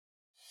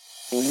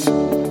Welcome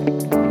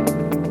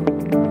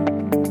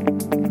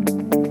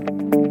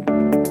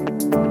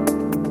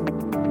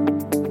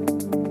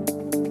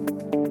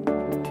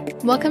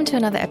to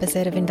another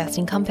episode of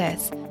Investing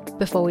Compass.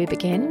 Before we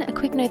begin, a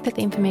quick note that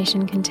the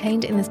information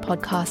contained in this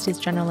podcast is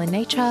general in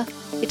nature.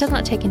 It does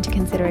not take into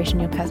consideration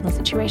your personal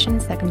situation,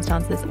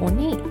 circumstances, or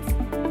needs.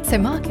 So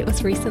Mark, it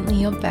was recently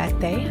your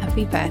birthday.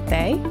 Happy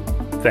birthday.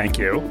 Thank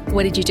you.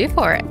 What did you do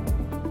for it?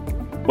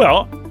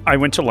 Well, I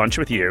went to lunch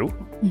with you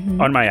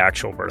on my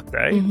actual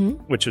birthday,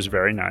 which was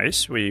very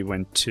nice. We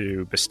went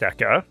to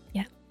Bistecca.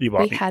 Yeah. We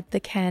had the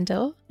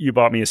candle. You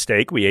bought me a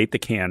steak. We ate the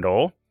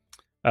candle.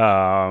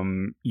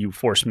 You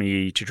forced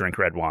me to drink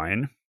red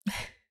wine.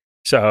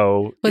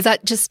 So was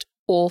that just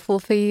awful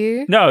for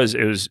you? No,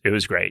 it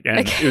was great. And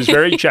It was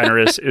very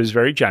generous. It was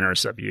very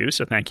generous of you.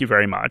 So thank you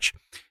very much.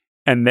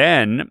 And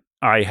then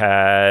I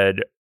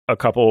had a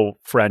couple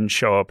friends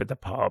show up at the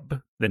pub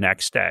the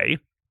next day.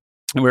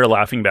 And we were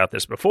laughing about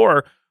this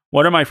before.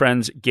 One of my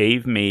friends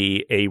gave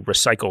me a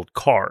recycled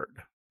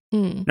card.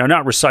 Now,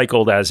 not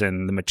recycled as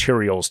in the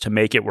materials to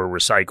make it were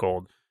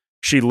recycled.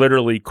 She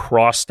literally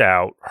crossed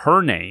out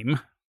her name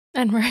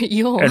and wrote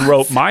yours. And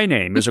wrote my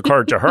name as a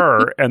card to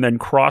her, and then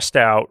crossed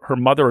out her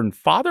mother and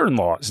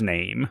father-in-law's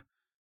name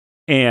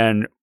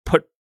and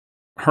put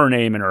her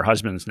name and her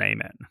husband's name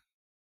in.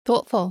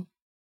 Thoughtful.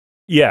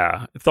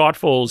 Yeah.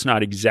 Thoughtful is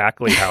not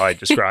exactly how I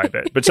describe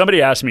it. But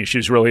somebody asked me if she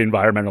was really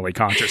environmentally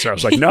conscious. I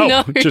was like,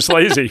 no. Just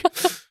lazy.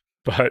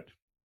 But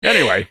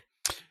anyway,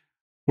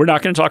 we're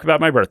not going to talk about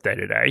my birthday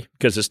today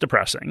because it's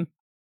depressing.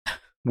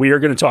 We are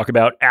going to talk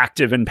about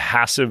active and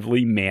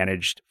passively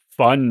managed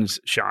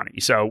funds,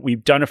 Shani. So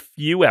we've done a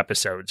few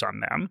episodes on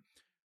them,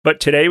 but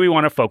today we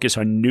want to focus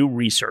on new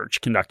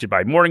research conducted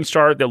by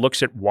Morningstar that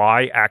looks at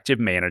why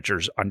active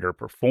managers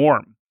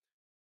underperform.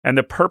 And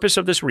the purpose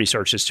of this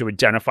research is to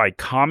identify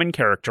common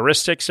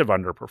characteristics of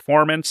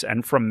underperformance,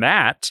 and from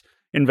that,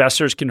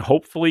 investors can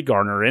hopefully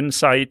garner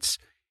insights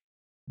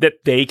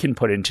that they can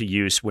put into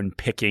use when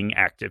picking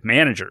active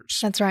managers.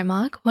 That's right,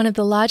 Mark. One of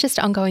the largest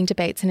ongoing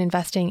debates in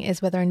investing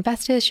is whether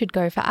investors should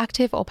go for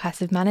active or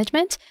passive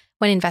management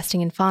when investing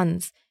in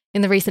funds.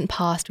 In the recent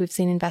past, we've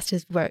seen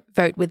investors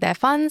vote with their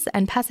funds,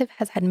 and passive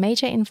has had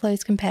major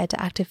inflows compared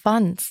to active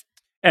funds.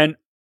 And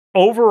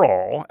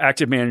overall,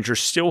 active managers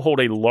still hold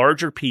a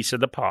larger piece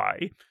of the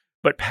pie,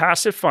 but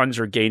passive funds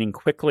are gaining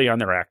quickly on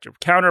their active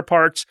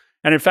counterparts.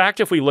 And in fact,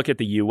 if we look at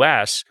the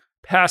US,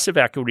 passive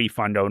equity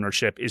fund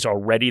ownership is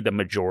already the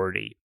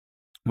majority,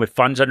 with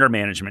funds under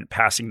management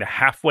passing the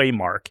halfway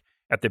mark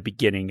at the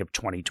beginning of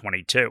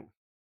 2022.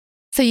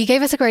 So you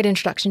gave us a great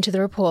introduction to the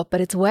report,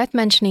 but it's worth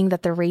mentioning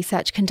that the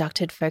research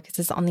conducted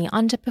focuses on the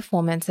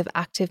underperformance of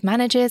active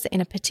managers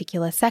in a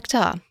particular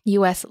sector,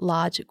 US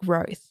large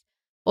growth.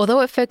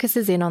 Although it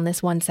focuses in on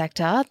this one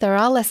sector, there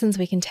are lessons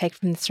we can take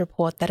from this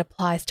report that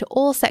applies to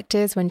all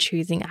sectors when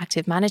choosing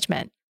active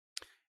management.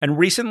 And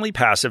recently,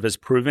 passive has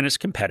proven its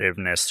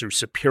competitiveness through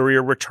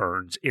superior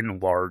returns in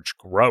large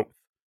growth.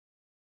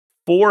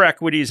 4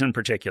 equities in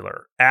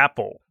particular,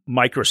 Apple,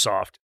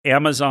 Microsoft,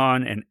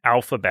 Amazon, and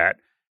Alphabet,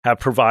 have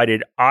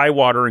provided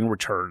eye-watering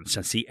returns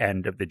since the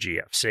end of the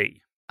GFC.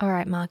 All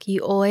right, Mark,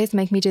 you always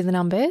make me do the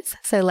numbers,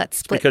 so let's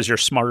split. Because you're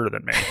smarter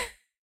than me.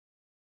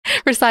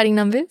 Reciting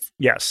numbers?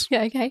 Yes.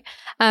 Yeah, okay.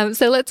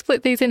 So let's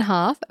split these in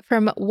half.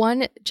 From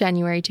 1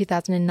 January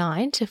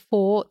 2009 to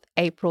 4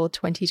 April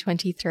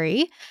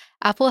 2023,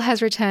 Apple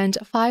has returned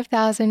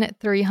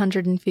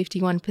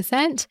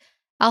 5,351%,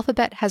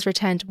 Alphabet has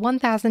returned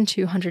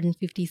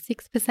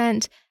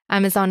 1,256%,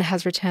 Amazon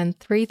has returned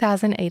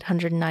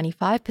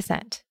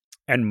 3,895%.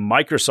 And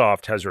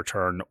Microsoft has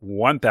returned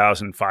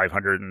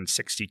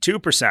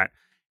 1,562%.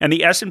 And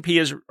the S&P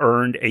has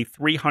earned a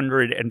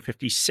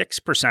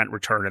 356%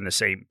 return in the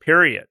same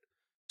period.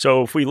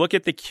 So if we look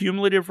at the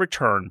cumulative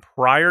return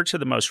prior to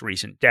the most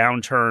recent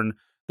downturn,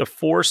 the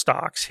 4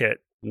 stocks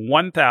hit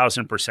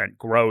 1,000%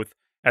 growth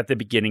at the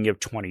beginning of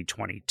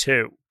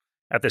 2022.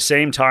 At the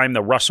same time,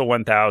 the Russell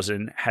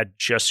 1000 had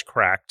just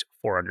cracked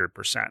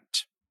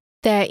 400%.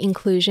 Their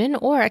inclusion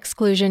or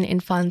exclusion in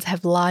funds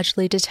have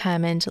largely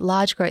determined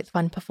large growth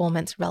fund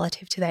performance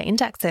relative to their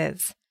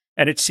indexes.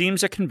 And it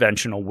seems a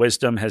conventional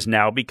wisdom has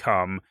now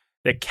become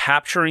that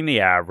capturing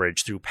the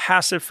average through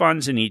passive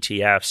funds and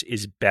ETFs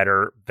is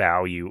better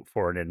value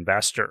for an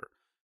investor.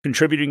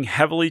 Contributing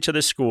heavily to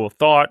this school of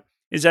thought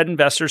is that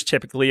investors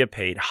typically have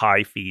paid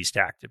high fees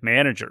to active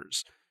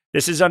managers.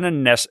 This is an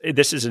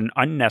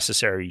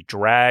unnecessary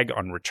drag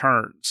on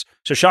returns.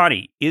 So,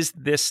 Shani, is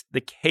this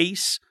the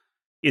case?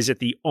 Is it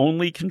the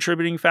only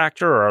contributing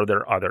factor, or are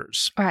there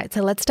others? All right,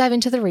 so let's dive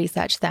into the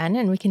research then,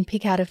 and we can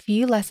pick out a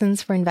few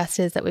lessons for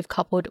investors that we've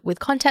coupled with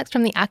context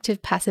from the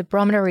active passive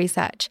barometer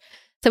research.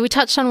 So we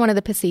touched on one of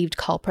the perceived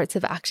culprits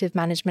of active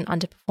management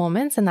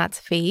underperformance, and that's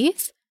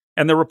fees.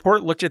 And the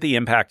report looked at the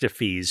impact of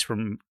fees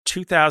from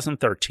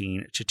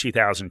 2013 to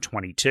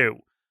 2022.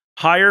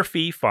 Higher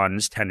fee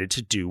funds tended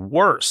to do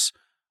worse.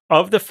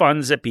 Of the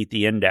funds that beat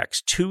the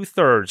index,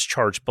 2/3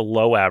 charged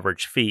below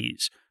average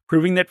fees,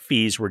 proving that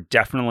fees were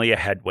definitely a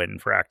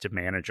headwind for active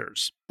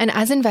managers. And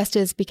as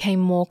investors became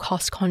more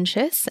cost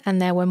conscious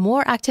and there were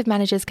more active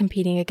managers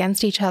competing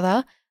against each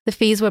other, the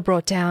fees were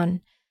brought down.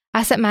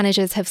 Asset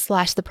managers have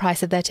slashed the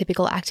price of their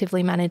typical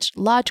actively managed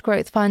large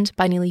growth fund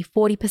by nearly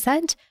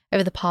 40%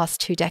 over the past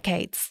 2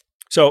 decades.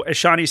 So, as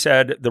Shani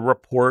said, the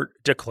report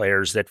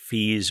declares that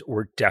fees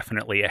were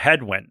definitely a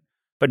headwind,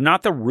 but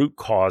not the root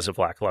cause of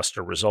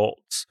lackluster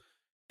results.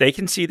 They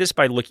can see this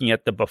by looking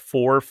at the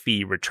before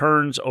fee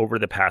returns over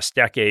the past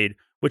decade,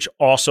 which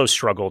also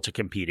struggle to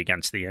compete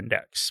against the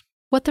index.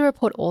 What the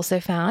report also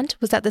found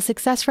was that the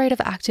success rate of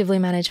actively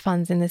managed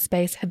funds in this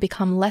space had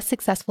become less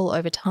successful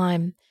over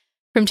time.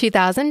 From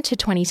 2000 to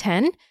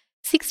 2010,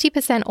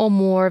 60% or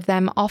more of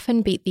them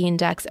often beat the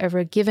index over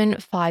a given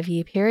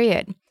 5-year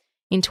period.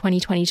 In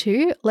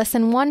 2022, less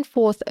than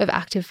 1/4 of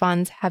active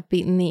funds have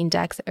beaten the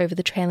index over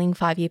the trailing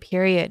 5-year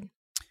period.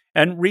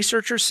 And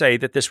researchers say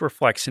that this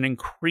reflects an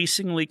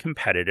increasingly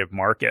competitive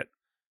market.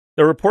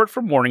 The report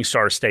from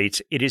Morningstar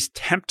states it is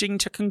tempting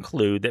to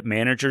conclude that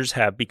managers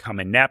have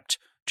become inept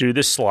due to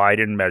the slide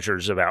in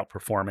measures of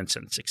outperformance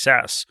and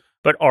success,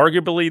 but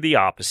arguably the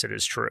opposite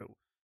is true.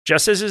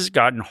 Just as it has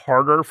gotten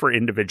harder for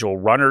individual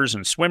runners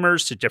and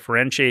swimmers to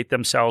differentiate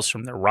themselves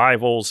from their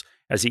rivals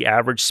as the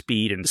average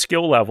speed and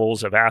skill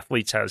levels of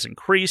athletes has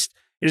increased,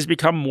 it has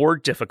become more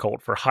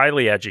difficult for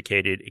highly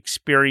educated,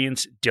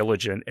 experienced,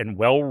 diligent, and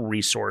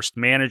well-resourced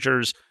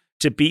managers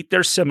to beat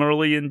their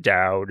similarly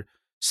endowed,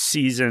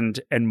 seasoned,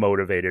 and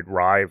motivated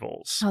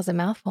rivals. That was a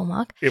mouthful,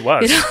 Mark. It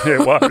was. It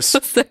was.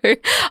 Also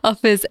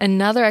offers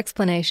another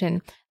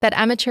explanation that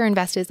amateur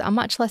investors are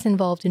much less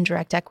involved in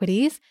direct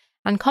equities,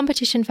 and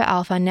competition for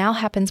alpha now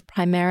happens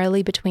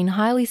primarily between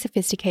highly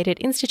sophisticated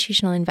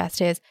institutional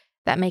investors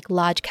that make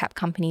large cap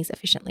companies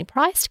efficiently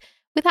priced,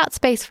 without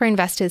space for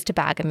investors to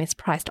bag a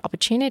mispriced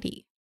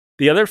opportunity.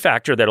 The other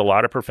factor that a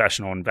lot of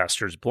professional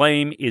investors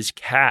blame is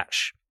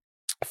cash.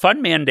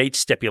 Fund mandates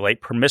stipulate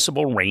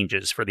permissible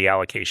ranges for the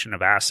allocation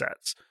of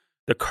assets.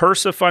 The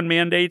curse of fund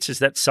mandates is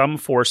that some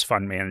force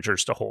fund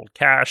managers to hold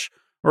cash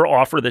or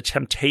offer the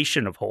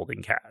temptation of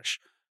holding cash.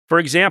 For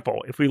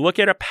example, if we look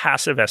at a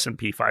passive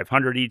S&P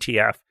 500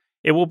 ETF,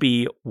 it will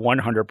be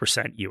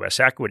 100% U.S.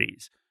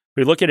 equities. If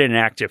we look at an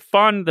active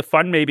fund, the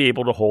fund may be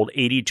able to hold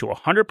 80 to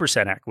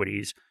 100%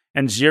 equities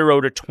and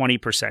 0 to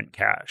 20%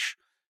 cash.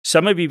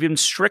 Some have even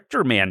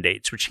stricter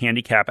mandates which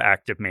handicap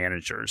active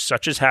managers,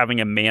 such as having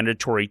a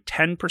mandatory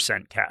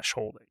 10% cash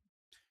holding.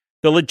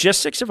 The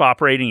logistics of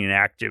operating an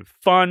active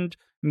fund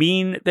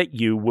mean that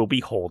you will be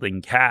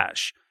holding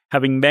cash.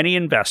 Having many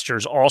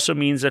investors also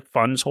means that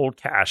funds hold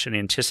cash in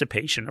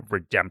anticipation of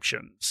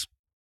redemptions.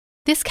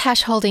 This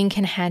cash holding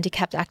can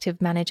handicap active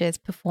managers'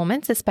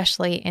 performance,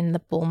 especially in the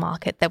bull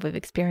market that we've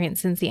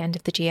experienced since the end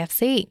of the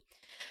GFC.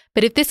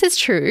 But if this is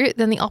true,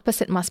 then the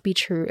opposite must be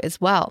true as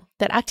well,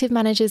 that active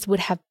managers would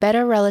have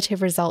better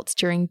relative results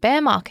during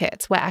bear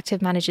markets where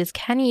active managers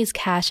can use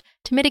cash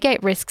to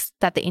mitigate risks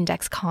that the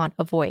index can't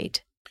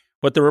avoid.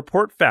 What the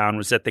report found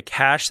was that the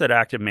cash that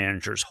active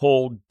managers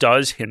hold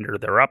does hinder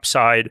their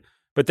upside,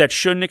 but that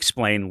shouldn't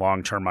explain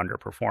long-term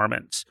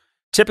underperformance.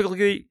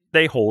 Typically,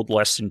 they hold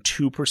less than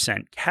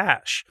 2%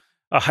 cash.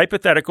 A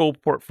hypothetical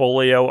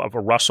portfolio of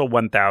a Russell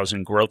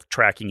 1000 growth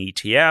tracking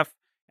ETF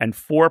and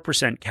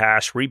 4%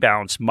 cash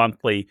rebalanced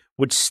monthly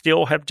would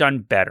still have done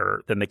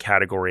better than the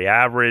category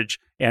average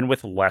and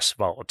with less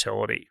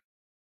volatility.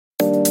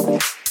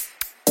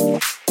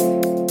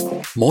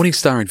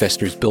 Morningstar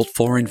Investor is built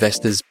for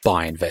investors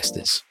by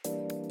investors.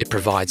 It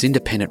provides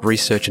independent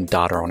research and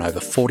data on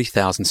over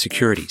 40,000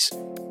 securities,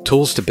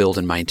 tools to build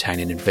and maintain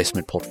an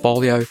investment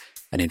portfolio,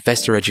 and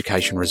investor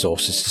education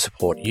resources to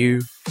support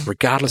you,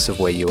 regardless of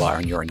where you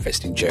are in your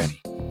investing journey.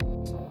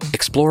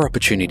 Explore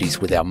opportunities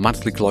with our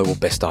monthly global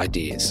best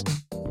ideas.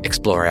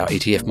 Explore our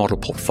ETF model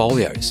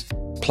portfolios.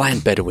 Plan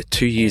better with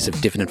 2 years of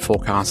dividend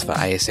forecasts for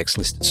ASX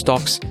listed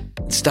stocks.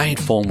 And stay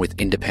informed with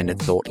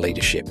independent thought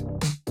leadership.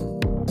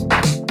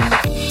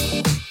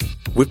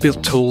 We've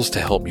built tools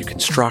to help you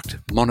construct,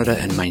 monitor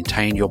and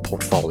maintain your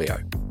portfolio,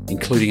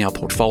 including our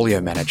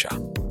Portfolio Manager,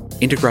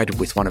 integrated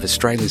with one of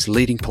Australia's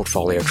leading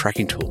portfolio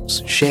tracking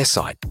tools,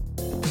 ShareSite.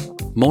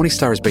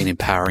 Morningstar has been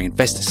empowering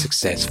investor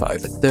success for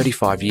over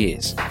 35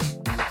 years.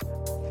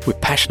 We're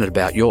passionate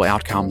about your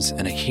outcomes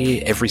and are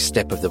here every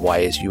step of the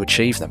way as you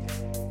achieve them.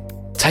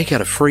 Take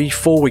out a free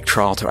 4-week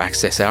trial to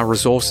access our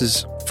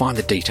resources. Find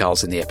the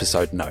details in the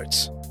episode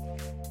notes.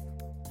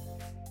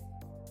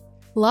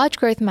 Large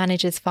growth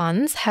managers'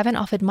 funds haven't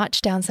offered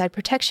much downside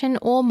protection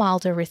or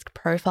milder risk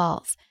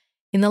profiles.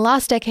 In the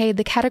last decade,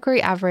 the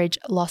category average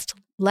lost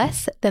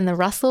less than the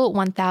Russell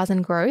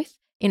 1000 growth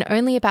in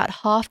only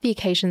about half the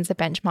occasions the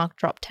benchmark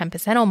dropped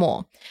 10% or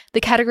more.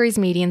 The category's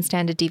median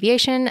standard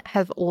deviation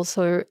have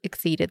also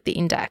exceeded the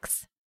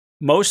index.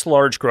 Most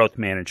large growth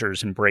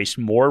managers embrace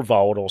more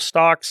volatile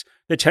stocks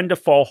that tend to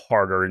fall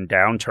harder in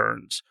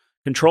downturns.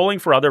 Controlling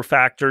for other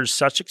factors,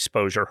 such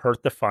exposure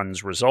hurt the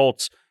fund's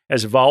results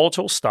as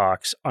volatile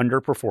stocks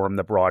underperformed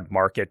the broad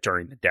market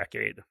during the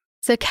decade.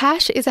 So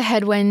cash is a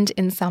headwind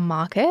in some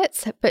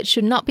markets, but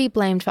should not be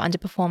blamed for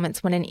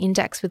underperformance when an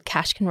index with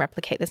cash can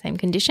replicate the same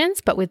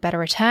conditions, but with better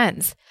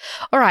returns.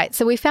 All right,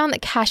 so we found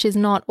that cash is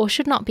not or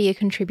should not be a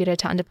contributor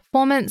to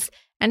underperformance,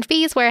 and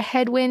fees were a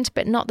headwind,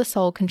 but not the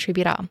sole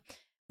contributor.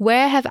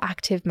 Where have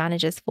active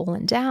managers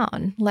fallen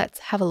down? Let's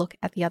have a look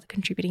at the other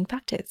contributing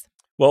factors.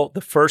 Well,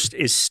 the first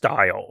is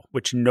style,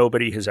 which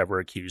nobody has ever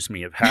accused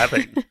me of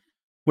having.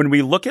 When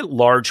we look at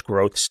large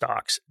growth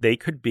stocks, they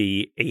could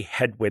be a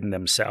headwind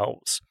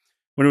themselves.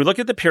 When we look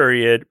at the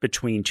period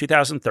between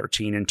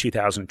 2013 and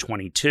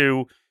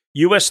 2022,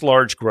 U.S.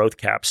 large growth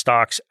cap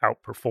stocks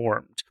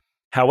outperformed.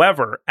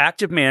 However,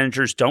 active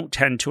managers don't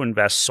tend to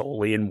invest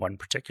solely in one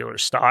particular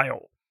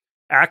style.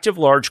 Active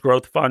large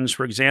growth funds,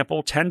 for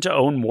example, tend to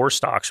own more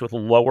stocks with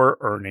lower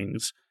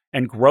earnings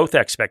and growth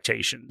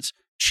expectations,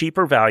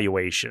 cheaper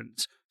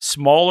valuations,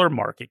 smaller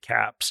market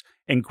caps,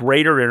 and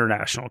greater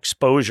international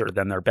exposure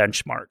than their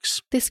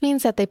benchmarks. This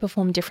means that they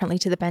perform differently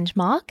to the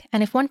benchmark,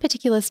 and if one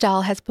particular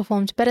style has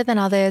performed better than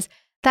others,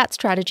 that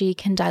strategy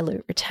can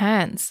dilute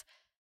returns.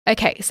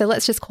 Okay, so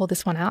let's just call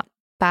this one out.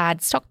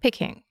 Bad stock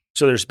picking.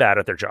 So they're just bad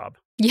at their job.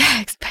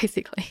 Yeah,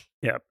 basically.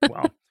 Yeah,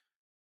 well, I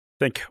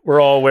think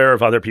we're all aware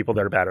of other people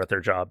that are bad at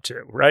their job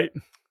too, right?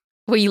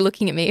 Were you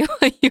looking at me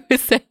while you were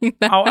saying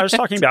that? Oh, I was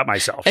talking about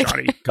myself,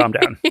 Shani. Okay. Calm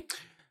down.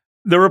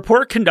 The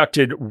report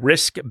conducted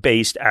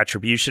risk-based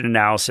attribution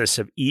analysis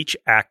of each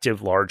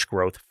active large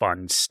growth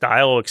fund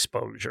style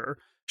exposure,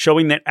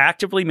 showing that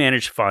actively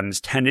managed funds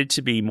tended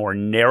to be more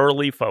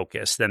narrowly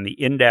focused than the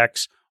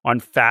index on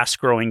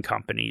fast-growing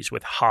companies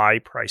with high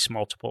price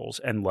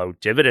multiples and low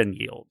dividend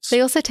yields.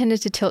 They also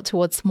tended to tilt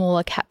towards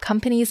smaller cap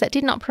companies that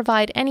did not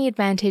provide any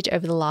advantage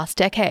over the last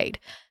decade.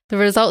 The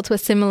results were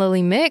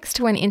similarly mixed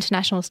when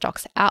international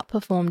stocks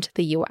outperformed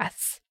the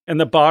US. And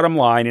the bottom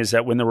line is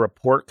that when the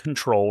report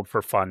controlled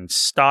for fund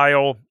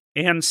style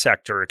and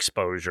sector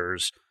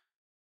exposures,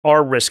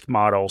 our risk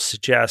model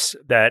suggests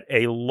that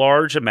a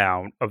large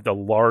amount of the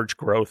large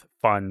growth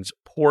fund's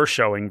poor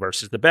showing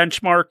versus the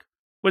benchmark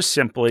was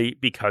simply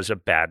because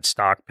of bad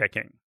stock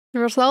picking.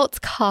 The results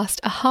cast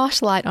a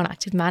harsh light on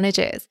active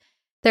managers.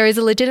 There is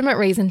a legitimate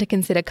reason to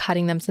consider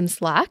cutting them some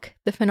slack,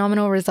 the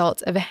phenomenal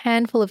results of a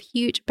handful of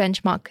huge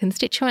benchmark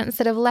constituents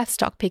that have left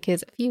stock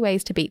pickers a few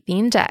ways to beat the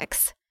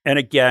index. And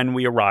again,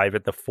 we arrive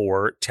at the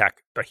four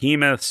tech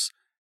behemoths,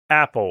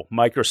 Apple,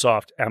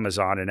 Microsoft,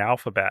 Amazon, and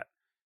Alphabet.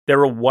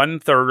 They're a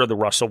 1/3 of the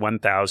Russell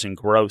 1000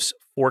 gross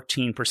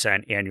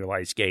 14%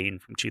 annualized gain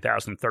from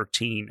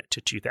 2013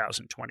 to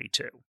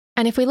 2022.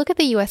 And if we look at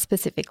the US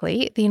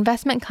specifically, the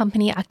investment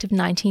company Active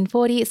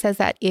 1940 says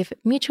that if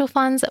mutual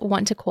funds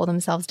want to call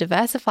themselves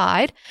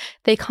diversified,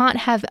 they can't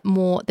have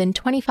more than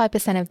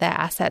 25% of their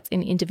assets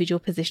in individual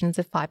positions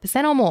of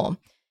 5% or more.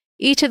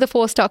 Each of the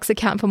four stocks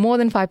account for more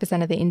than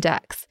 5% of the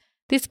index.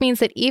 This means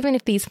that even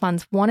if these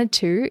funds wanted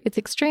to, it's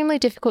extremely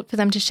difficult for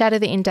them to shatter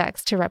the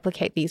index to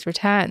replicate these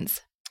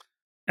returns.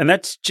 And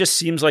that just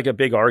seems like a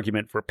big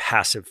argument for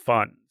passive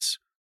funds.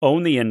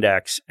 Own the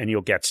index and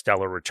you'll get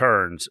stellar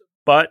returns.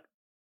 But,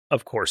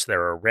 of course,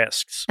 there are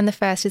risks. And the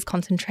first is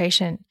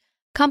concentration.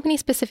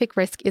 Company-specific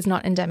risk is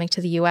not endemic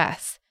to the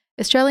US.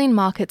 Australian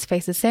markets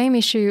face the same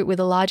issue with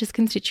the largest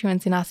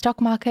constituents in our stock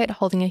market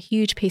holding a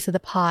huge piece of the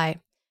pie.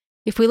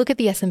 If we look at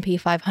the S&P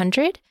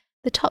 500,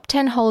 the top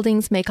 10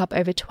 holdings make up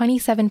over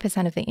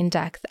 27% of the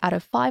index out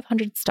of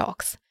 500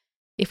 stocks.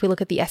 If we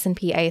look at the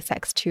S&P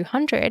ASX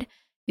 200,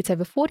 it's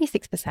over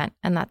 46%,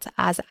 and that's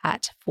as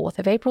at 4th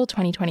of April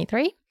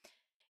 2023.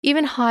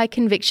 Even high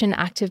conviction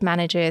active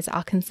managers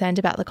are concerned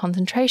about the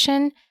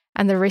concentration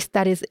and the risk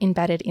that is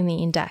embedded in the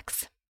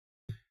index.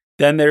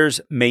 Then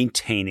there's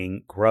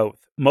maintaining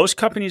growth. Most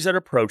companies that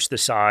approach the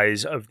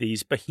size of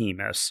these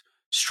behemoths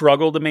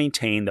struggle to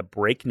maintain the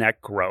breakneck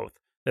growth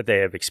that they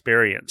have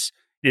experienced.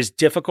 It is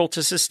difficult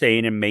to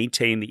sustain and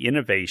maintain the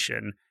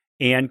innovation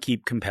and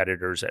keep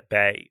competitors at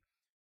bay.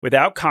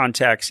 Without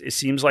context, it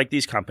seems like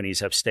these companies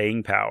have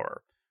staying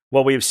power.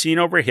 What we have seen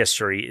over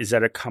history is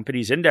that a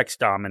company's index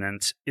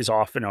dominance is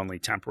often only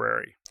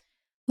temporary.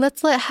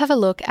 Let's have a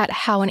look at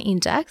how an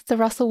index, the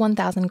Russell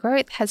 1000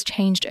 Growth, has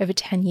changed over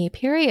 10-year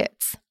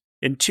periods.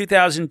 In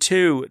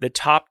 2002, the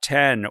top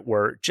 10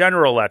 were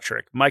General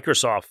Electric,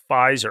 Microsoft,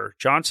 Pfizer,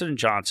 Johnson &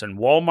 Johnson,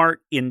 Walmart,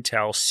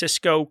 Intel,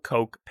 Cisco,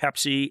 Coke,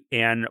 Pepsi,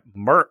 and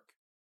Merck.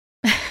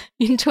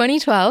 In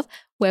 2012,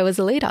 where was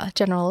the leader?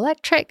 General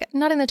Electric,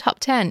 not in the top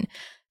 10.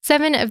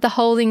 7 of the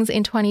holdings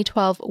in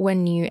 2012 were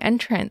new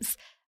entrants.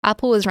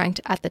 Apple was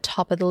ranked at the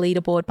top of the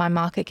leaderboard by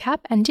market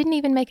cap and didn't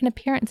even make an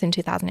appearance in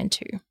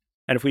 2002.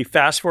 And if we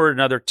fast forward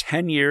another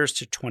 10 years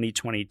to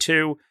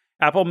 2022,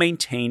 Apple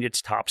maintained its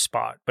top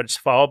spot, but it's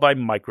followed by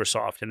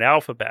Microsoft and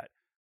Alphabet,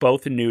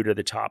 both new to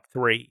the top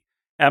 3.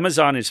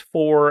 Amazon is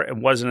 4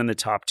 and wasn't in the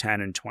top 10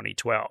 in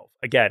 2012.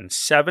 Again,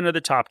 7 of the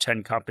top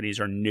 10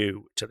 companies are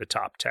new to the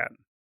top 10.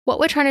 What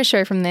we're trying to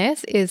show from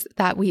this is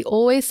that we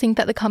always think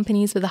that the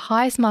companies with the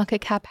highest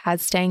market cap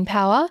has staying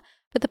power,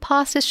 but the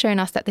past has shown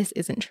us that this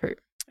isn't true.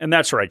 And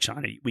that's right,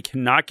 Shani. We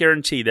cannot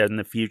guarantee that in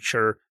the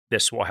future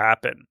this will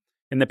happen.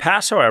 In the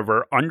past,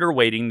 however,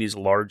 underweighting these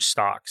large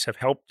stocks have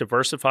helped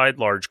diversified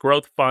large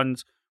growth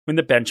funds when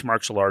the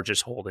benchmark's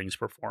largest holdings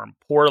perform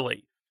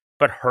poorly,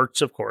 but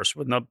hurts, of course,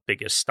 when the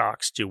biggest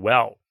stocks do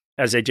well,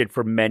 as they did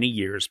for many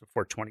years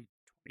before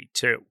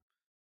 2022.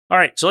 All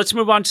right, so let's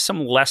move on to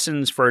some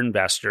lessons for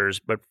investors,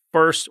 but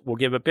first, we'll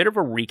give a bit of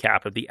a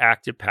recap of the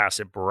Active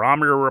Passive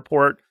Barometer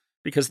report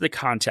because the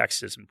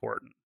context is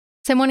important.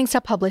 So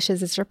Morningstar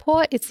publishes this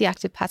report. It's the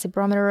Active Passive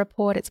Barometer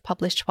report. It's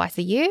published twice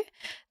a year.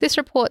 This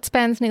report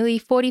spans nearly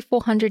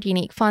 4,400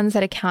 unique funds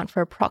that account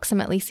for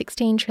approximately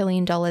 $16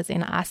 trillion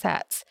in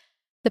assets.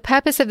 The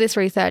purpose of this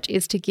research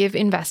is to give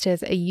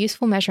investors a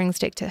useful measuring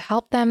stick to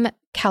help them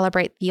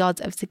calibrate the odds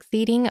of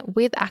succeeding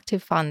with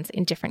active funds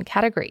in different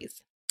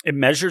categories. It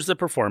measures the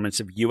performance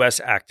of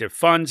U.S. active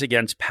funds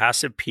against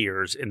passive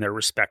peers in their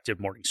respective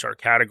Morningstar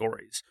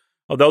categories.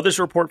 Although this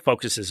report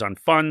focuses on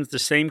funds, the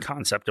same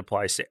concept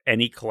applies to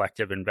any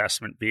collective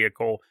investment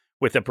vehicle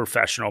with a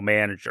professional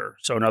manager.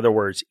 So in other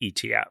words,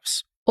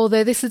 ETFs.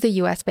 Although this is a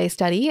US-based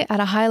study, at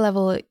a high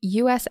level,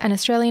 US and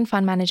Australian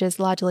fund managers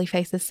largely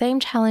face the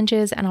same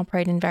challenges and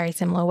operate in very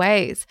similar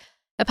ways.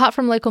 Apart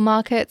from local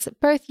markets,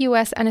 both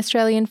US and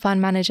Australian fund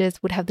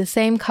managers would have the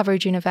same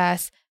coverage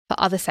universe for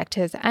other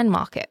sectors and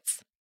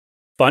markets.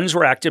 Funds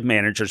where active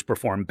managers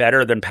perform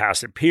better than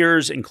passive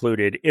peers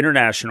included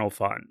international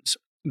funds.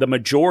 The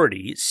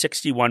majority,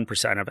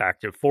 61% of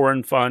active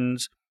foreign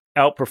funds,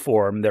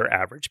 outperform their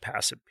average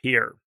passive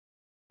peer.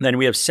 Then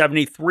we have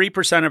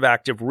 73% of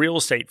active real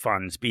estate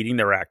funds beating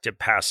their active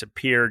passive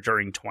peer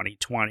during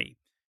 2020.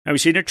 Now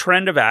we've seen a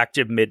trend of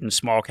active mid and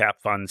small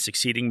cap funds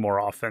succeeding more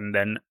often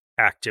than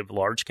active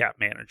large cap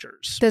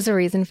managers. There's a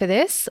reason for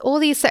this. All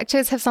these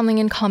sectors have something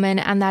in common,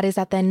 and that is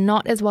that they're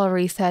not as well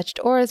researched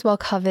or as well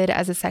covered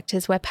as the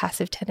sectors where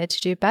passive tended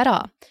to do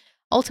better.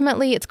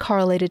 Ultimately, it's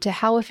correlated to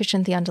how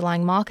efficient the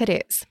underlying market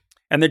is.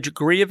 And the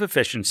degree of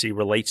efficiency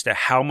relates to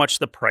how much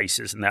the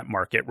prices in that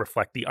market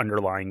reflect the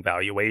underlying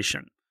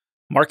valuation.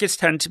 Markets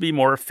tend to be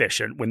more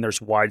efficient when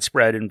there's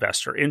widespread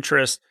investor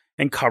interest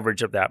and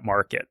coverage of that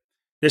market.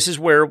 This is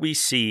where we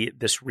see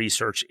this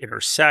research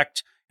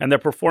intersect and the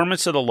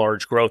performance of the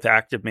large growth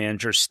active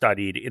managers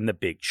studied in the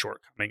Big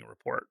Shortcoming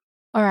report.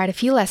 All right, a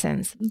few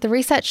lessons. The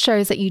research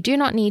shows that you do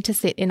not need to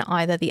sit in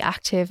either the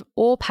active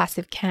or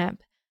passive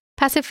camp.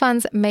 Passive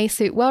funds may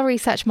suit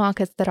well-researched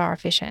markets that are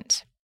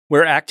efficient.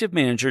 Where active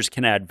managers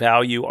can add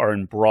value are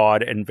in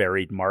broad and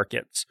varied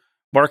markets.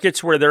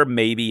 Markets where there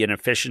may be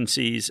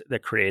inefficiencies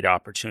that create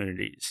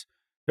opportunities.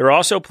 There are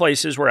also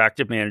places where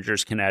active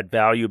managers can add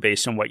value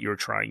based on what you're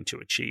trying to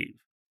achieve.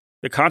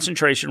 The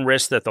concentration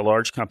risk that the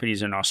large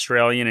companies in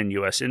Australian and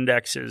US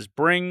indexes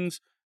brings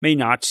may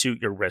not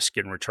suit your risk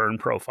and return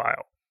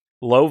profile.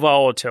 Low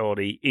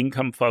volatility,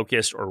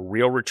 income-focused, or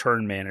real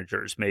return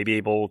managers may be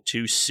able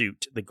to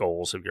suit the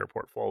goals of your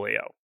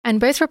portfolio. And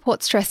both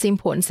reports stress the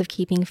importance of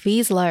keeping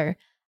fees low.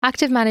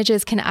 Active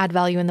managers can add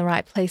value in the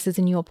right places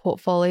in your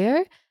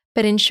portfolio,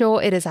 but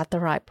ensure it is at the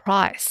right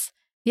price.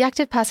 The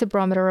Active Passive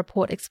Barometer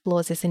report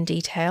explores this in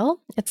detail.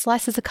 It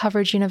slices the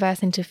coverage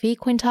universe into fee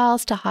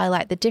quintiles to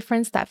highlight the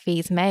difference that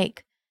fees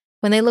make.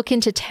 When they look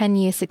into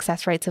 10-year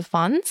success rates of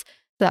funds,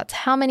 so that's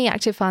how many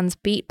active funds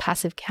beat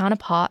passive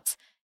counterparts,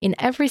 in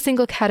every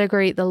single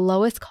category, the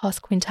lowest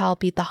cost quintile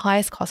beat the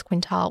highest cost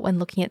quintile when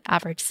looking at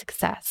average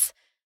success.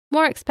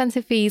 More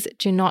expensive fees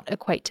do not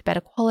equate to better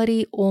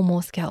quality or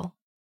more skill.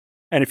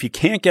 And if you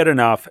can't get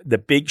enough, the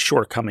Big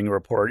Shortcoming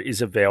report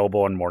is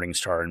available on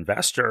Morningstar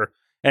Investor.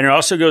 And it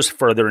also goes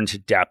further into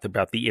depth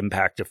about the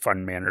impact of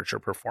fund manager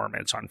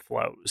performance on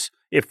flows,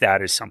 if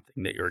that is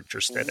something that you're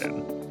interested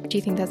in. Do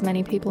you think there's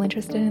many people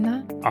interested in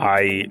that?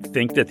 I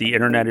think that the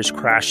internet is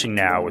crashing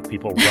now with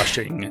people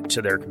rushing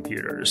to their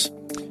computers.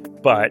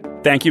 But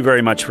thank you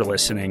very much for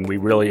listening. We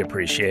really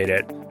appreciate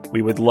it.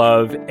 We would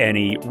love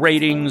any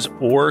ratings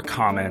or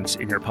comments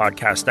in your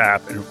podcast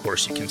app. And of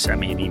course, you can send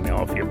me an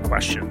email if you have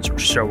questions or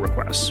show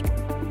requests.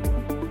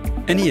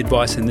 Any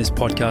advice in this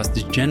podcast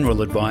is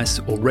general advice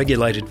or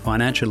regulated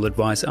financial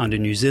advice under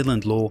New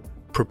Zealand law,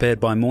 prepared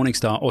by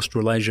Morningstar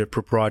Australasia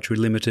Proprietary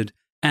Limited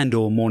and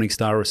or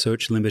Morningstar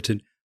Research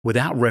Limited,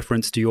 without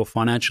reference to your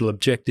financial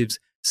objectives,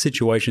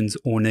 situations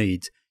or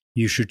needs.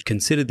 You should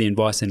consider the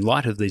advice in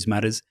light of these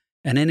matters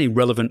and any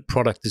relevant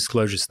product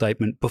disclosure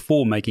statement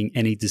before making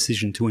any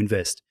decision to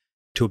invest.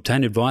 To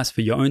obtain advice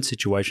for your own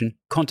situation,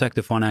 contact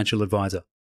a financial advisor.